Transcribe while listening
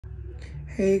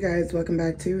Hey guys, welcome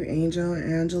back to Angel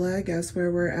Angela. Guess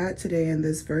where we're at today in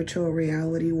this virtual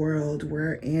reality world?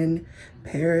 We're in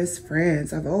Paris,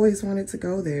 France. I've always wanted to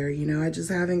go there, I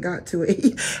just haven't got to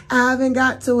it. I haven't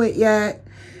got to it yet.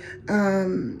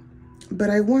 But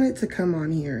I wanted to come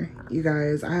on here, you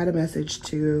guys. I had a message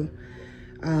to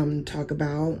talk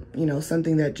about,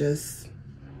 something that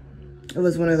it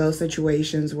was one of those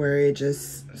situations where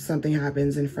something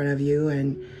happens in front of you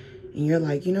and you're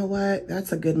like, you know what?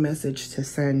 That's a good message to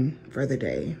send for the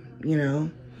day,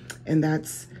 And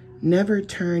that's never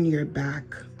turn your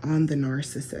back on the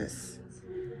narcissist.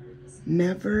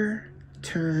 Never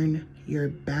turn your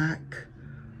back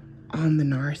on the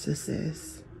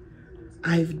narcissist.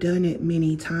 I've done it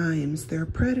many times. They're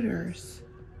predators.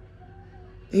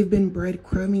 They've been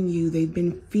breadcrumbing you. They've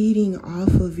been feeding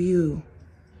off of you.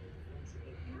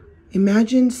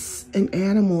 Imagine an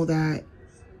animal that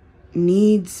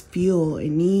needs fuel.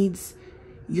 It needs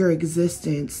your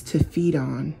existence to feed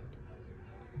on.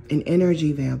 An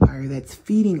energy vampire that's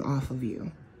feeding off of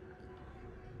you.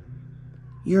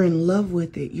 You're in love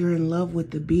with it. You're in love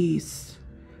with the beast.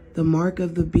 The mark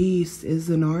of the beast is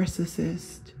the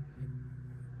narcissist.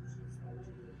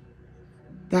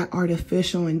 That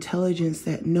artificial intelligence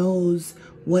that knows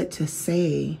what to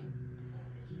say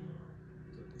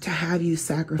to have you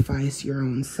sacrifice your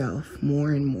own self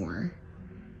more and more.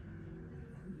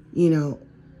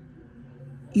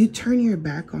 You turn your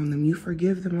back on them. You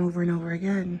forgive them over and over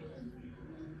again.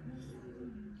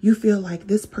 You feel like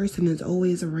this person is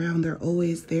always around. They're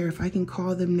always there. If I can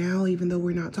call them now, even though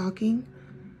we're not talking,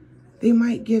 they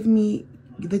might give me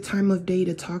the time of day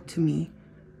to talk to me.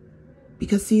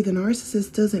 Because see, the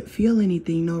narcissist doesn't feel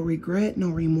anything. No regret, no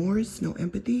remorse, no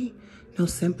empathy, no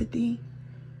sympathy.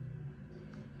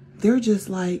 They're just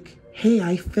like, hey,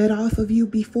 I fed off of you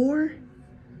before.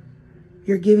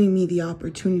 You're giving me the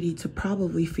opportunity to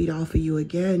probably feed off of you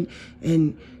again.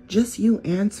 And just you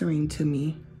answering to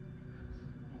me,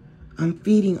 I'm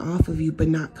feeding off of you, but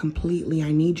not completely.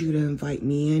 I need you to invite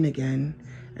me in again.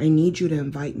 I need you to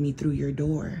invite me through your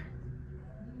door.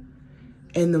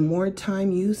 And the more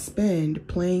time you spend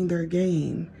playing their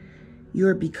game,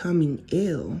 you're becoming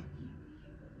ill.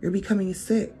 You're becoming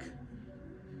sick.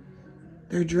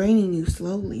 They're draining you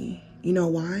slowly. You know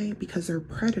why? Because they're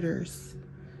predators.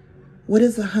 What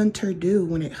does a hunter do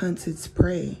when it hunts its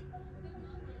prey?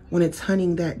 When it's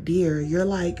hunting that deer, you're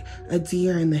like a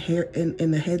deer in the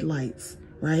headlights,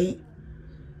 right?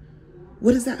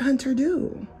 What does that hunter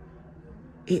do?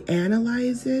 It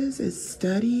analyzes, it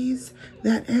studies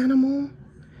that animal.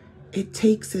 It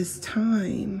takes its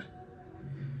time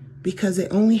because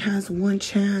it only has one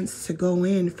chance to go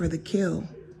in for the kill.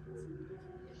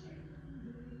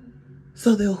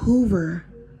 So they'll hoover.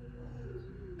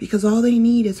 Because all they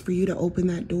need is for you to open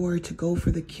that door to go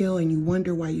for the kill, and you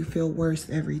wonder why you feel worse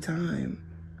every time.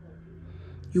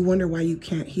 You wonder why you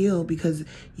can't heal because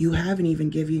you haven't even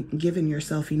given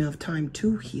yourself enough time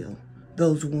to heal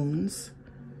those wounds.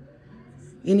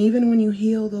 And even when you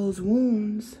heal those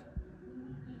wounds,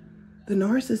 the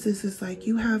narcissist is like,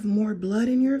 you have more blood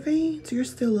in your veins? You're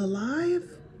still alive?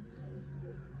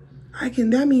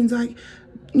 That means I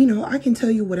can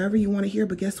tell you whatever you want to hear,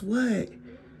 but guess what?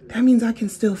 That means I can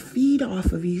still feed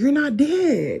off of you. You're not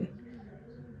dead.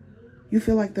 You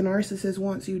feel like the narcissist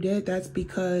wants you dead. That's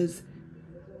because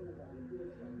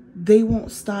they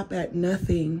won't stop at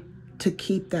nothing to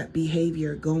keep that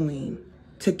behavior going,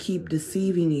 to keep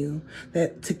deceiving you,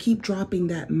 to keep dropping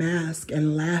that mask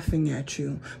and laughing at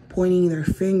you, pointing their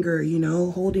finger,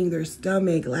 holding their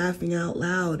stomach, laughing out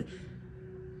loud.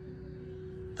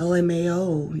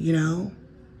 LMAO,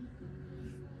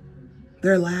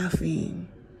 They're laughing.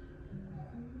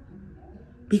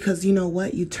 Because you know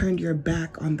what? You turned your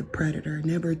back on the predator.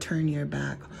 Never turn your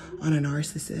back on a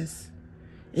narcissist.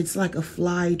 It's like a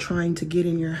fly trying to get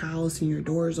in your house and your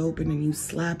door's open and you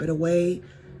slap it away.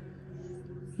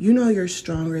 You know you're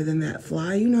stronger than that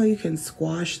fly. You know you can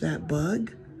squash that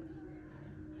bug.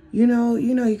 You know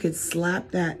you could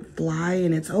slap that fly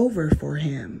and it's over for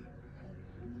him.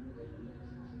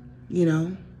 You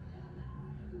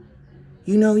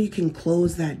know you can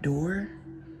close that door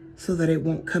so that it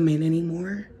won't come in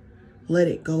anymore. Let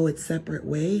it go its separate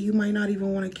way. You might not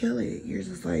even want to kill it. You're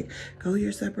just like, go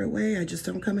your separate way. I just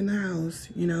don't come in the house,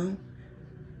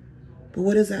 But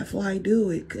what does that fly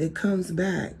do? It comes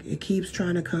back. It keeps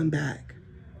trying to come back.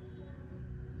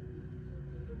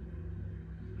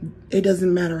 It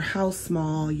doesn't matter how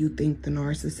small you think the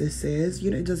narcissist is.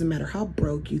 It doesn't matter how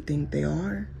broke you think they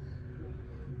are.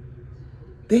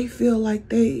 They feel like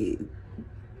they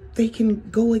can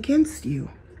go against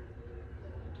you.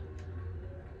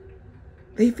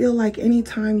 They feel like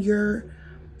anytime you're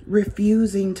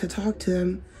refusing to talk to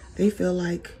them, they feel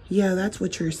like, yeah, that's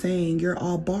what you're saying. You're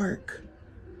all bark,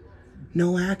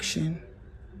 no action.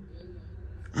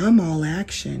 I'm all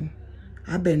action.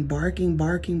 I've been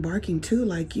barking too,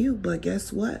 like you. But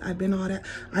guess what? I've been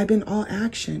all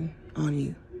action on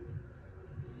you.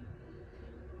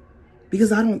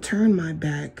 Because I don't turn my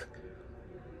back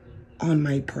on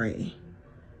my prey.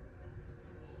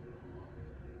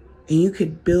 And you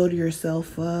could build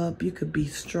yourself up. You could be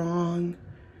strong.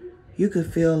 You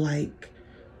could feel like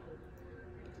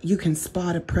you can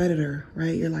spot a predator,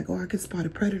 right? You're like, oh, I could spot a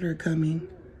predator coming.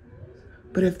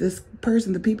 But if this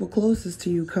person, the people closest to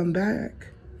you, come back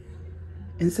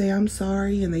and say, I'm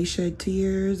sorry, and they shed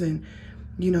tears and,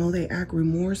 you know, they act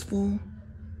remorseful,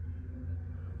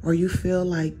 or you feel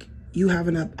like you have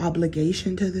an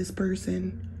obligation to this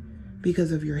person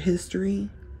because of your history,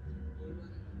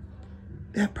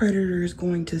 that predator is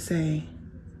going to say,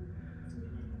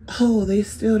 oh, they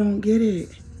still don't get it.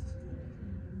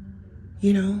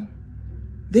 You know,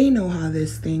 they know how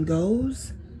this thing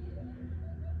goes.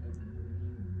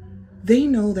 They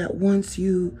know that once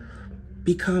you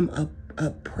become a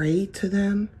prey to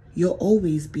them, you'll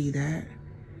always be that.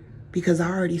 Because I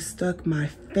already stuck my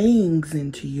fangs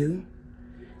into you.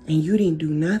 And you didn't do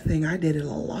nothing. I did it a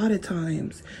lot of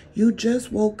times. You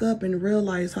just woke up and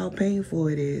realized how painful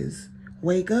it is.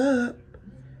 Wake up.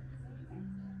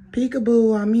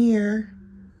 Peekaboo, I'm here.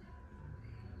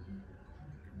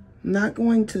 I'm not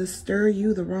going to stir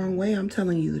you the wrong way. I'm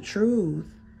telling you the truth.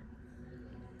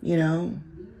 You know?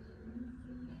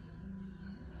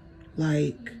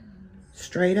 Like,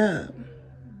 straight up.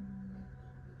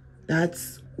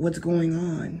 That's what's going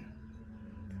on.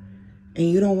 And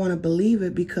you don't want to believe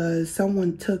it because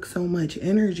someone took so much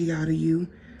energy out of you.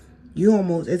 You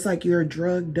almost, it's like you're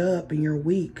drugged up and you're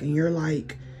weak. And you're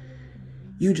like,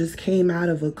 you just came out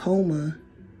of a coma.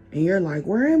 And you're like,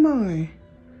 where am I?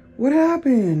 What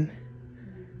happened?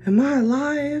 Am I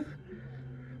alive?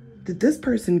 Did this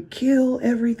person kill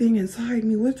everything inside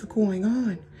me? What's going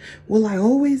on? Will I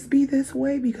always be this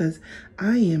way? Because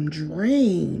I am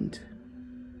drained.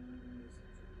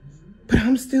 But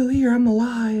I'm still here. I'm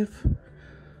alive.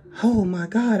 Oh my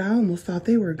God, I almost thought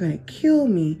they were going to kill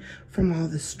me from all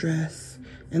the stress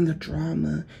and the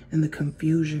drama and the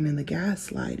confusion and the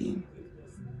gaslighting.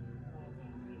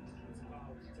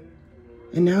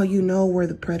 And now you know where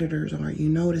the predators are. You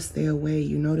know to stay away.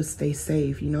 You know to stay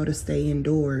safe. You know to stay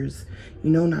indoors. You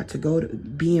know not to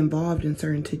be involved in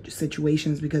certain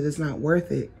situations because it's not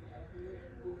worth it.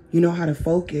 You know how to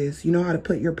focus. You know how to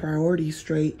put your priorities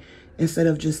straight instead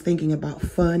of just thinking about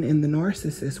fun in the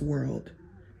narcissist world.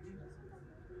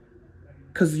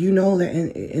 Because you know that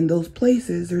in those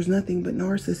places, there's nothing but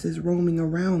narcissists roaming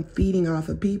around, feeding off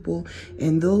of people.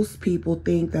 And those people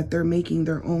think that they're making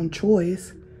their own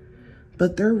choice,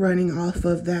 but they're running off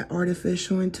of that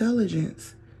artificial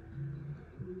intelligence.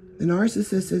 The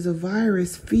narcissist is a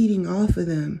virus feeding off of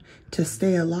them to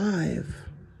stay alive.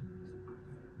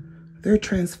 They're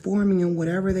transforming in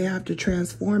whatever they have to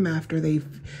transform after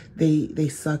they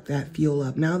suck that fuel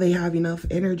up. Now they have enough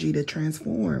energy to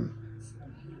transform.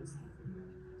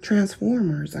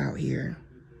 Transformers out here.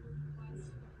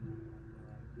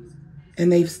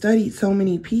 And they've studied so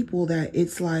many people that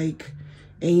it's like,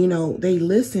 and you know, they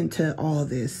listen to all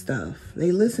this stuff.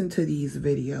 They listen to these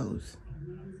videos.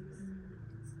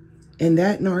 And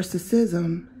that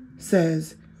narcissism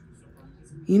says,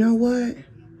 you know what?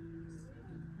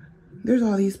 There's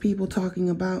all these people talking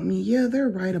about me. Yeah, they're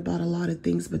right about a lot of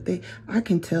things, but I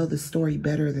can tell the story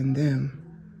better than them.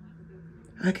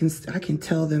 I can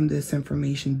tell them this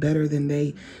information better than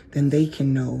they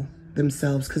can know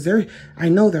themselves. Because I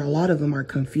know a lot of them are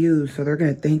confused, so they're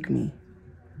gonna thank me.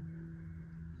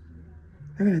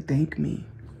 They're gonna thank me.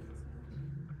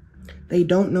 They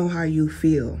don't know how you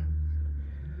feel.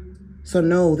 So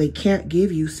no, they can't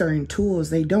give you certain tools.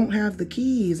 They don't have the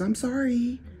keys. I'm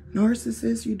sorry,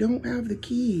 narcissists, you don't have the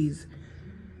keys.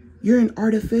 You're an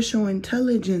artificial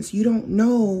intelligence. You don't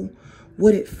know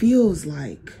what it feels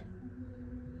like.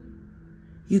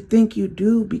 You think you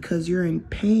do because you're in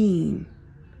pain.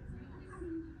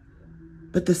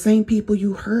 But the same people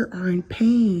you hurt are in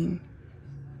pain.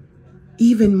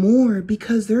 Even more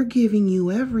because they're giving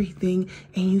you everything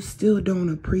and you still don't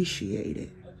appreciate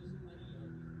it.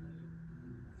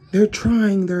 They're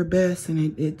trying their best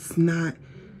and it's not,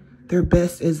 their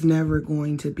best is never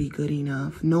going to be good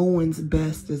enough. No one's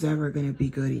best is ever going to be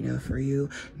good enough for you.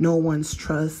 No one's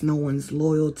trust, no one's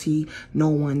loyalty, no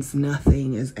one's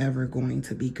nothing is ever going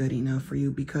to be good enough for you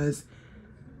because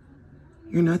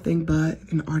you're nothing but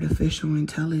an artificial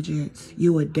intelligence.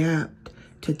 You adapt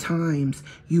to times.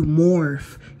 You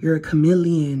morph. You're a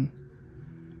chameleon.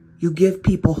 You give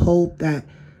people hope that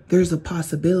there's a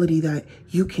possibility that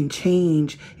you can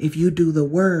change if you do the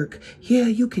work. Yeah,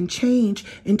 you can change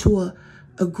into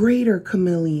a greater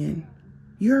chameleon.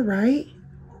 You're right.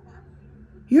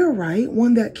 You're right.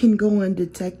 One that can go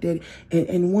undetected,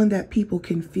 and one that people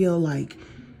can feel like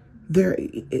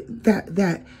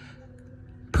that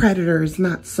predator is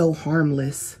not so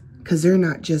harmless, because they're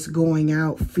not just going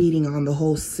out feeding on the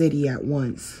whole city at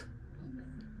once.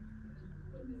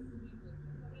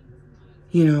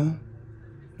 You know,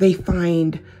 they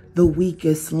find the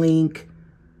weakest link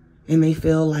and they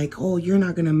feel like, oh, you're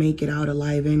not going to make it out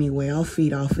alive anyway. I'll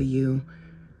feed off of you.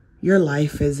 Your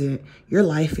life is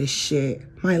shit.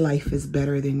 My life is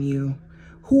better than you.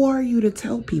 Who are you to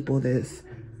tell people this?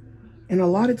 And a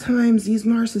lot of times these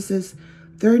narcissists,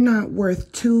 they're not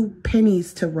worth 2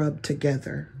 pennies to rub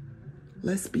together.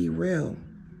 Let's be real.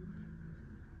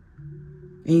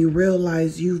 And you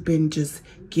realize you've been just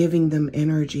giving them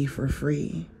energy for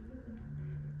free,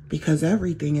 because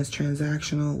everything is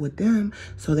transactional with them.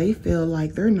 So they feel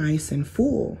like they're nice and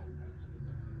full.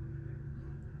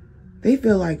 They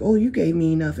feel like, oh, you gave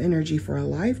me enough energy for a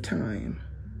lifetime.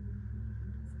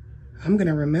 I'm going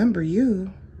to remember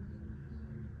you.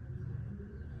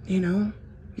 You know,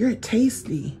 you're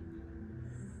tasty.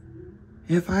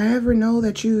 If I ever know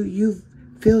that you've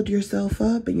filled yourself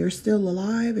up and you're still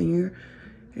alive and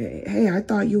hey, I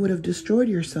thought you would have destroyed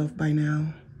yourself by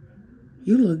now.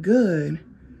 You look good.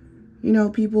 You know,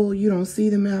 people, you don't see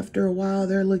them after a while.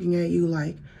 They're looking at you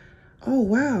like, oh,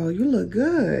 wow, you look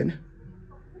good.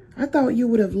 I thought you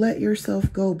would have let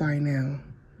yourself go by now.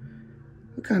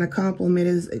 What kind of compliment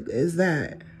is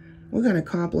that? What kind of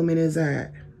compliment is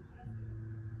that?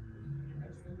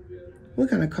 What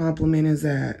kind of compliment is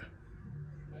that?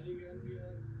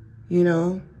 You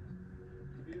know?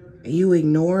 You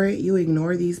ignore it. You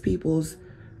ignore these people's,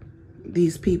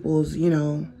 you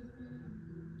know,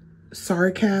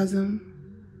 sarcasm.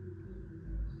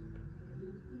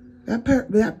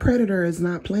 That predator is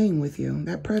not playing with you.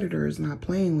 That predator is not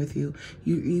playing with you.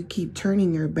 You keep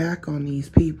turning your back on these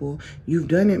people. You've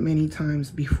done it many times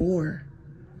before.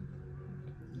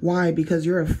 Why? Because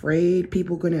you're afraid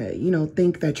people gonna, you know,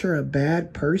 think that you're a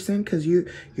bad person because you're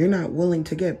not willing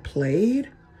to get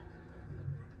played.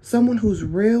 Someone who's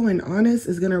real and honest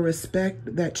is gonna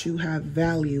respect that you have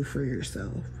value for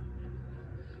yourself.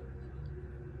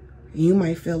 You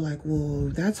might feel like, well,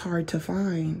 that's hard to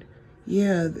find.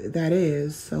 Yeah, that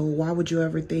is. So why would you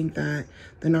ever think that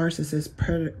the narcissist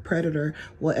predator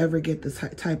will ever get the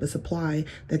type of supply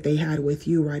that they had with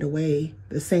you right away,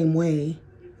 the same way?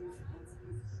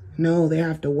 No, they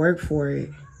have to work for it.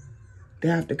 They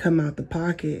have to come out the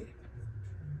pocket.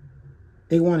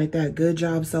 They wanted that good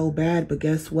job so bad, but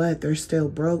guess what? They're still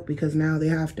broke because now they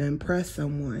have to impress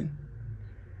someone.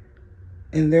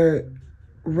 And they're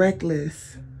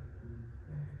reckless.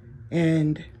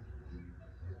 And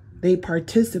they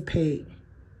participate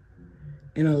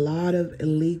in a lot of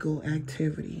illegal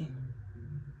activity.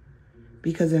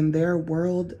 Because in their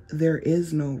world, there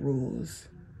is no rules.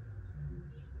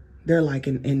 They're like,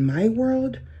 in my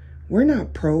world, we're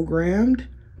not programmed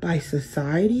by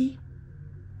society.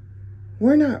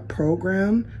 We're not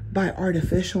programmed by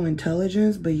artificial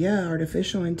intelligence. But yeah,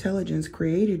 artificial intelligence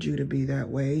created you to be that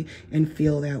way and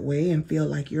feel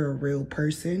like you're a real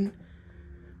person.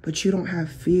 But you don't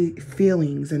have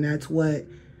feelings, and that's what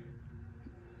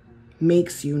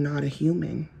makes you not a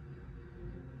human.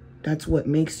 That's what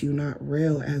makes you not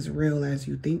real as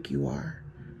you think you are.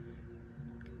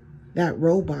 That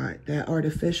robot, that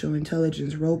artificial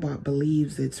intelligence robot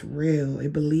believes it's real.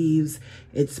 It believes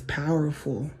it's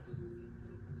powerful.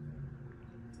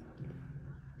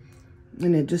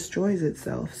 And it destroys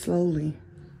itself slowly.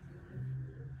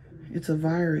 It's a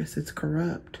virus. It's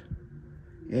corrupt.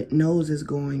 It knows it's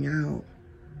going out.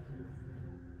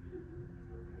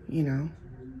 You know.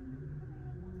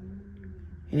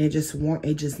 And it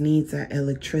just needs that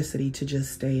electricity to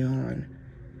just stay on.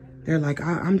 They're like,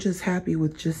 I'm just happy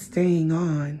with just staying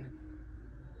on.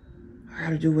 I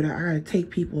gotta do what I gotta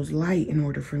take people's light in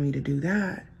order for me to do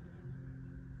that.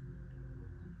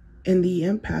 And the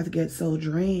empath gets so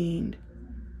drained.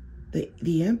 The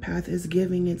empath is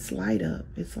giving its light up.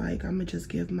 It's like, I'm gonna just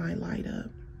give my light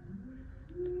up.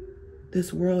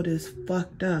 This world is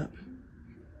fucked up.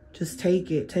 Just take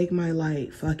it. Take my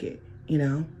light. Fuck it. You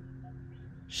know?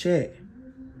 Shit.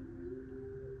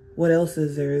 What else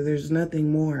is there? There's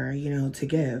nothing more, you know, to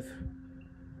give.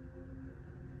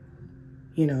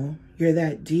 You know, you're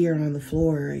that deer on the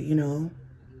floor, you know,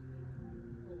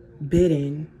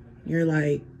 bidding. You're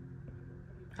like,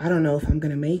 I don't know if I'm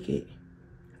going to make it.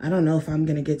 I don't know if I'm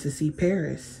going to get to see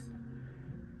Paris.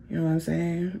 You know what I'm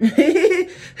saying?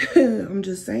 I'm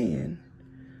just saying.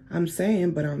 I'm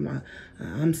saying, but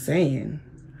I'm saying.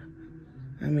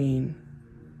 I mean,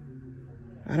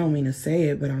 I don't mean to say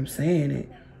it, but I'm saying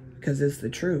it because it's the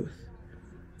truth.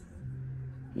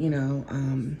 You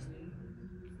know,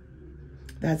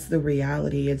 that's the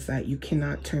reality. It's that you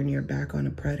cannot turn your back on a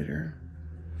predator.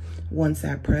 Once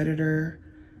that predator,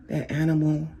 that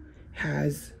animal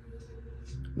has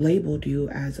labeled you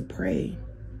as a prey,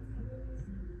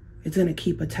 it's going to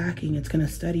keep attacking. It's going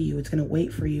to study you. It's going to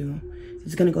wait for you.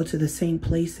 It's going to go to the same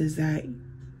places that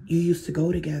you used to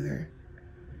go together.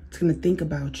 It's going to think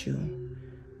about you,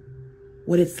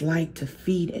 what it's like to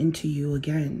feed into you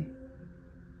again.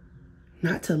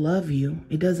 Not to love you.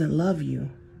 It doesn't love you.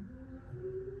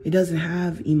 It doesn't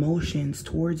have emotions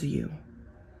towards you.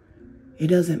 It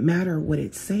doesn't matter what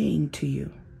it's saying to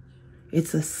you.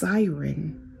 It's a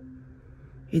siren.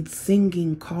 It's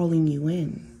singing, calling you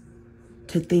in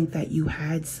to think that you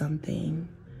had something.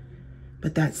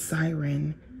 But that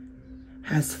siren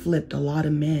has flipped a lot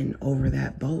of men over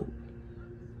that boat.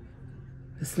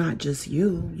 It's not just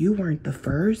you. You weren't the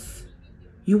first.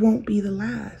 You won't be the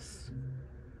last.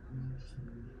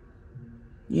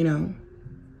 You know?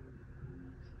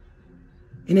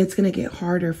 And it's going to get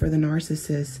harder for the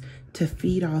narcissist to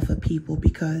feed off of people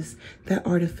because that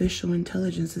artificial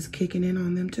intelligence is kicking in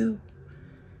on them too.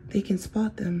 They can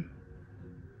spot them.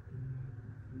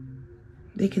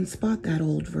 They can spot that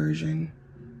old version.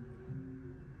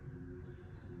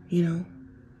 You know?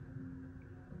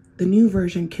 The new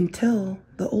version can tell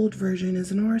the old version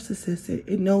is a narcissist.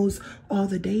 It knows all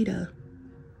the data.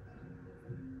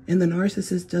 And the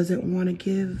narcissist doesn't want to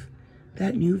give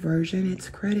that new version its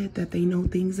credit that they know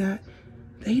things that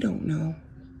they don't know.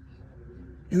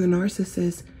 And the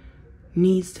narcissist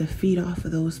needs to feed off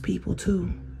of those people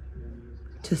too,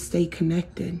 to stay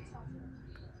connected.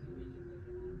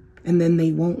 And then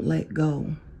they won't let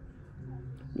go.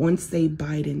 Once they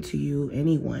bite into you,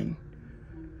 anyone,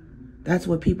 that's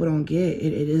what people don't get.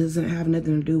 It doesn't have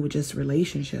nothing to do with just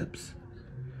relationships.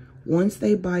 Once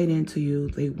they bite into you,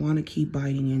 they want to keep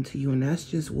biting into you. And that's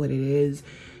just what it is.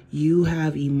 You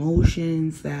have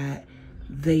emotions that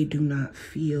they do not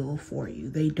feel for you.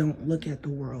 They don't look at the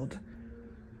world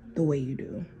the way you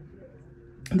do.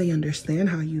 They understand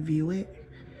how you view it,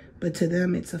 but to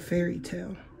them, it's a fairy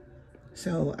tale.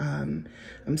 So I'm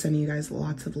sending you guys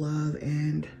lots of love.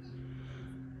 And,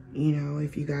 you know,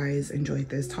 if you guys enjoyed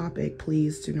this topic,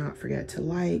 please do not forget to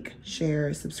like,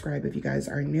 share, subscribe if you guys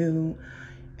are new.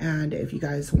 And if you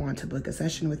guys want to book a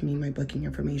session with me, my booking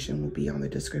information will be on the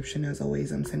description. As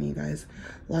always, I'm sending you guys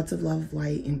lots of love,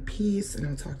 light, and peace. And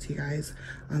I'll talk to you guys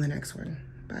on the next one.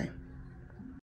 Bye.